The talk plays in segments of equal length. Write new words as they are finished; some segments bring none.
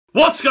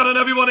What's going on,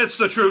 everyone? It's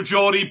the true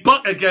Geordie,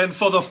 back again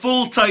for the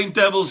Full-Time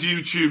Devils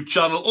YouTube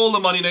channel. All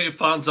the Man United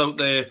fans out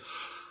there,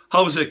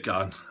 how's it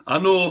going? I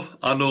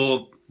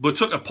know, we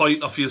took a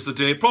point off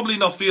yesterday, probably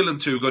not feeling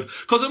too good,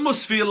 because it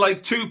must feel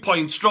like 2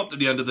 points dropped at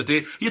the end of the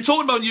day. You're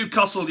talking about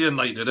Newcastle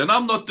United, and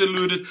I'm not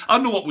deluded. I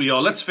know what we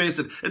are, let's face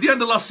it. At the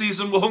end of last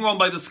season, we hung on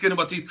by the skin of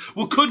our teeth.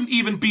 We couldn't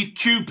even beat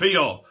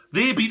QPR.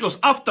 They beat us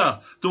after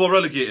they were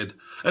relegated.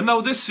 And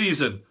now this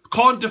season,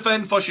 can't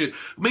defend for shit.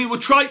 I mean, we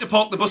tried to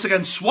park the bus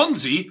against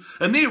Swansea,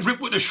 and they ripped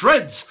with the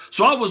shreds.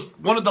 So I was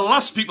one of the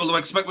last people to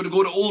expect we to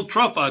go to Old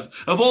Trafford,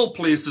 of all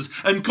places,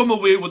 and come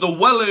away with a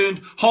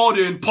well-earned,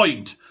 hard-earned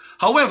point.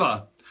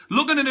 However,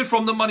 looking at it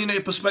from the Man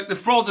United perspective,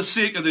 for the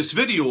sake of this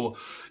video,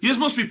 you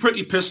must be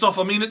pretty pissed off.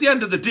 I mean, at the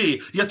end of the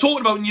day, you're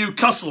talking about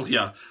Newcastle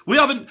here.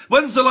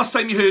 When's the last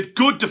time you heard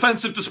good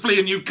defensive display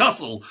in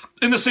Newcastle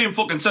in the same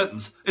fucking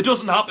sentence? It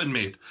doesn't happen,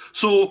 mate.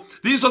 So,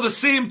 these are the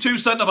same two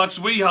centre-backs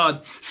we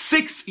had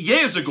 6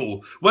 years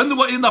ago when they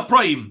were in their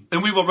prime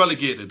and we were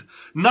relegated.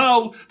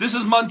 Now, this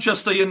is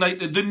Manchester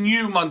United, the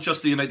new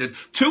Manchester United.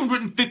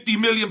 £250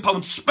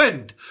 million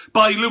spent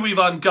by Louis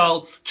van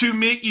Gaal to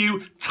make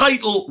you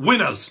title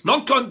winners.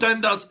 Not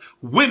contenders,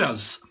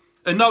 winners.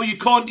 And now you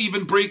can't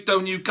even break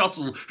down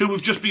Newcastle, who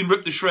have just been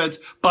ripped to shreds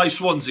by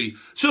Swansea.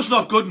 It's just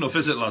not good enough,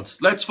 is it, lads?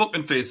 Let's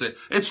fucking face it.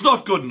 It's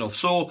not good enough.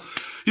 So,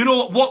 you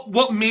know,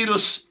 what made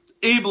us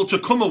able to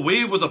come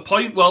away with a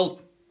point? Well,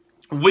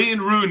 Wayne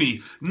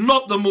Rooney,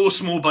 not the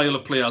most mobile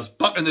of players.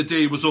 Back in the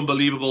day was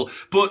unbelievable,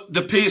 but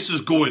the pace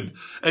is going,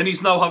 and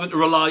he's now having to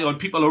rely on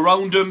people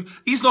around him.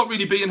 He's not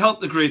really being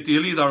helped a great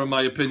deal either, in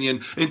my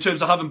opinion, in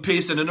terms of having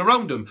pace in and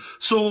around him.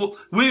 So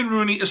Wayne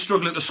Rooney is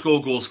struggling to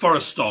score goals for a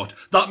start.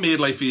 That made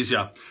life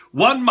easier.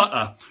 One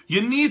matter,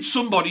 you need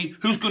somebody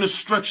who's going to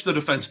stretch the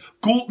defence.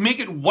 Go, make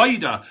it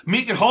wider,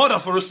 make it harder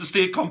for us to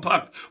stay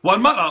compact.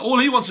 One matter, all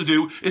he wants to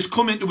do is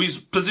come into his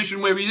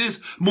position where he is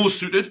most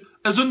suited,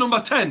 as a number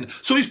 10.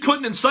 So he's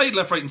cutting inside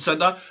left, right and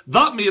centre.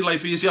 That made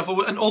life easier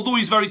for, and although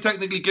he's very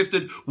technically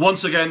gifted,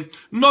 once again,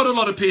 not a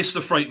lot of pace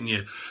to frighten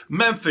you.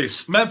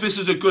 Memphis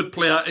is a good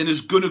player and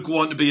is going to go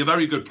on to be a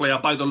very good player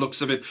by the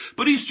looks of it.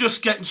 But he's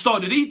just getting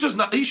started. He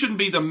shouldn't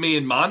be the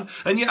main man.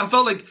 And yet I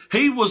felt like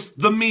he was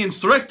the main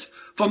threat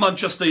for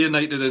Manchester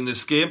United in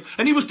this game.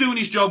 And he was doing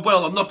his job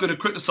well. I'm not going to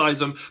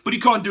criticise him, but he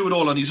can't do it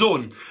all on his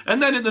own.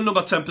 And then in the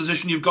number 10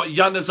 position, you've got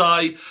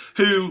Januzaj,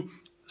 who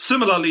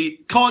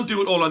similarly can't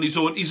do it all on his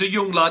own. He's a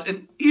young lad,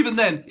 and even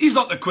then, he's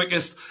not the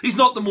quickest. He's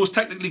not the most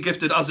technically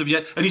gifted as of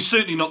yet, and he's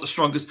certainly not the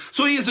strongest.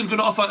 So he isn't going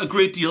to offer a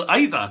great deal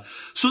either.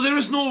 So there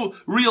is no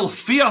real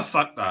fear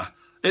factor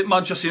at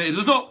Manchester United.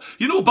 There's not,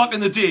 you know, back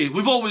in the day,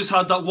 we've always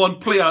had that one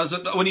player,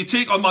 when you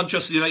take on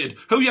Manchester United,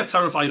 who you're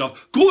terrified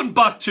of. Going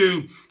back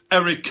to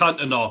Eric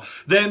Cantona,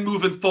 then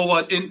moving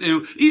forward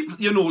into,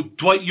 you know,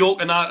 Dwight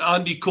York and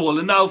Andy Cole,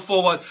 and now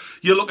forward,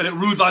 you're looking at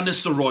Ruud van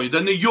Nistelrooy,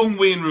 then the young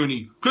Wayne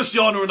Rooney,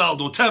 Cristiano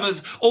Ronaldo,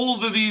 Tevez,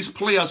 all of these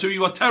players who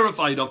you are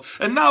terrified of.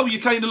 And now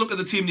you kind of look at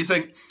the team and you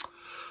think,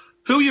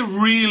 who are you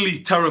really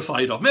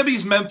terrified of? Maybe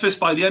he's Memphis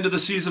by the end of the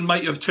season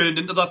might have turned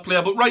into that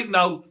player, but right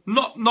now,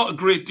 not a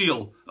great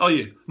deal, are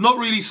you? Not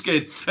really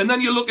scared. And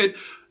then you look at,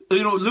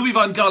 you know, Louis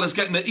van Gaal is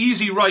getting an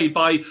easy ride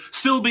by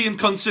still being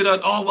considered,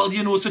 oh, well,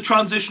 you know, it's a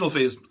transitional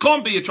phase.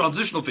 Can't be a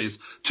transitional phase.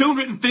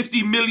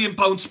 £250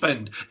 million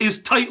spend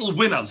is title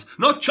winners,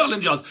 not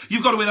challengers.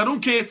 You've got to win. I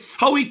don't care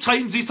how he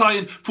tightens his tie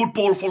in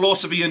football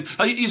philosophy and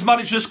he's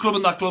managed this club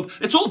and that club.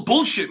 It's all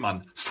bullshit,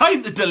 man. It's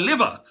time to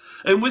deliver.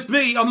 And with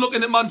me, I'm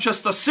looking at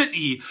Manchester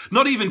City,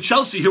 not even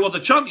Chelsea, who are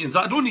the champions.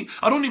 I don't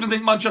even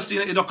think Manchester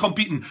United are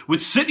competing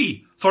with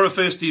City for a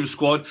first-team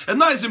squad, and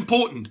that is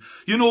important.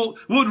 You know,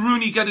 would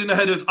Rooney get in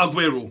ahead of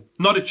Aguero?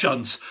 Not a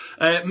chance.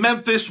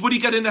 Memphis, would he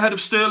get in ahead of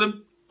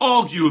Sterling?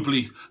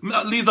 Arguably.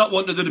 Leave that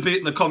one to the debate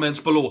in the comments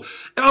below.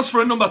 As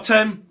for a number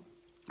 10,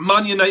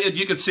 Man United,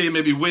 you could say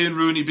maybe Wayne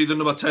Rooney be the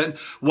number 10.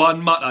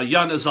 Juan Mata,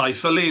 Januzaj,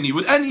 Fellaini.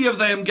 Would any of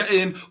them get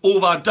in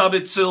over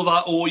David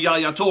Silva or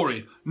Yaya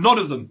Toure? None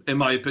of them, in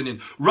my opinion.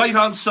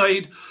 Right-hand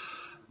side,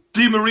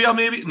 Di Maria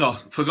maybe? No,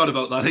 forgot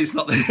about that. He's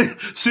not there.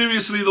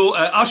 Seriously though,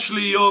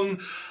 Ashley Young,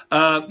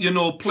 you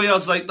know,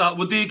 players like that,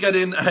 would they get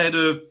in ahead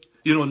of,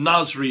 you know,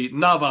 Nasri,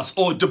 Navas,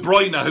 or De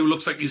Bruyne, who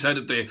looks like he's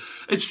headed there?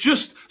 It's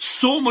just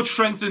so much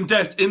strength and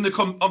depth in the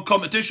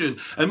competition,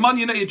 and Man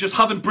United just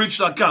haven't bridged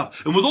that gap.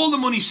 And with all the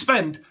money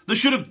spent, they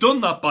should have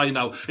done that by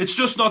now. It's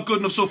just not good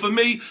enough. So for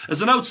me,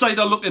 as an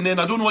outsider looking in,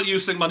 I don't know what you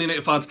think, Man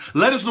United fans.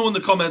 Let us know in the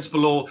comments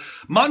below.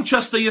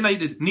 Manchester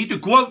United need to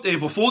go out there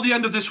before the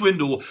end of this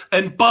window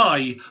and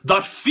buy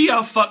that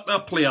fear factor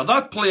player.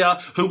 That player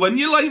who, when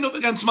you line up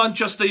against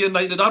Manchester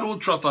United at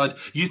Old Trafford,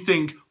 you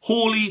think,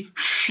 holy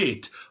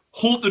shit.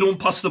 Hope they don't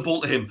pass the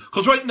ball to him.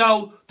 Because right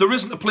now, there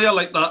isn't a player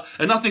like that.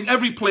 And I think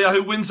every player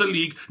who wins the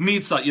league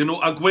needs that. You know,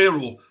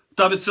 Aguero,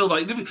 David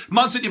Silva.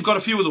 Man City have got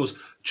a few of those.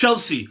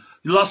 Chelsea,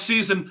 last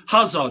season,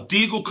 Hazard,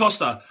 Diego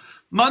Costa.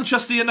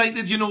 Manchester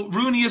United, you know,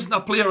 Rooney isn't a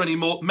player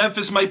anymore.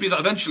 Memphis might be that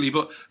eventually,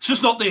 but it's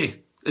just not there.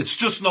 It's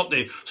just not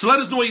there. So let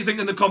us know what you think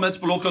in the comments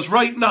below, because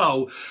right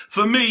now,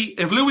 for me,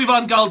 if Louis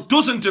van Gaal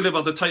doesn't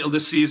deliver the title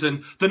this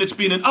season, then it's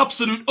been an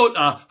absolute,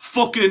 utter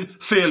fucking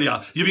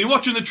failure. You've been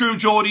watching The True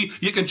Geordie.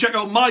 You can check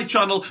out my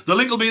channel. The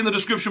link will be in the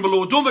description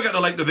below. Don't forget to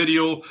like the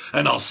video,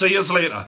 and I'll see you later.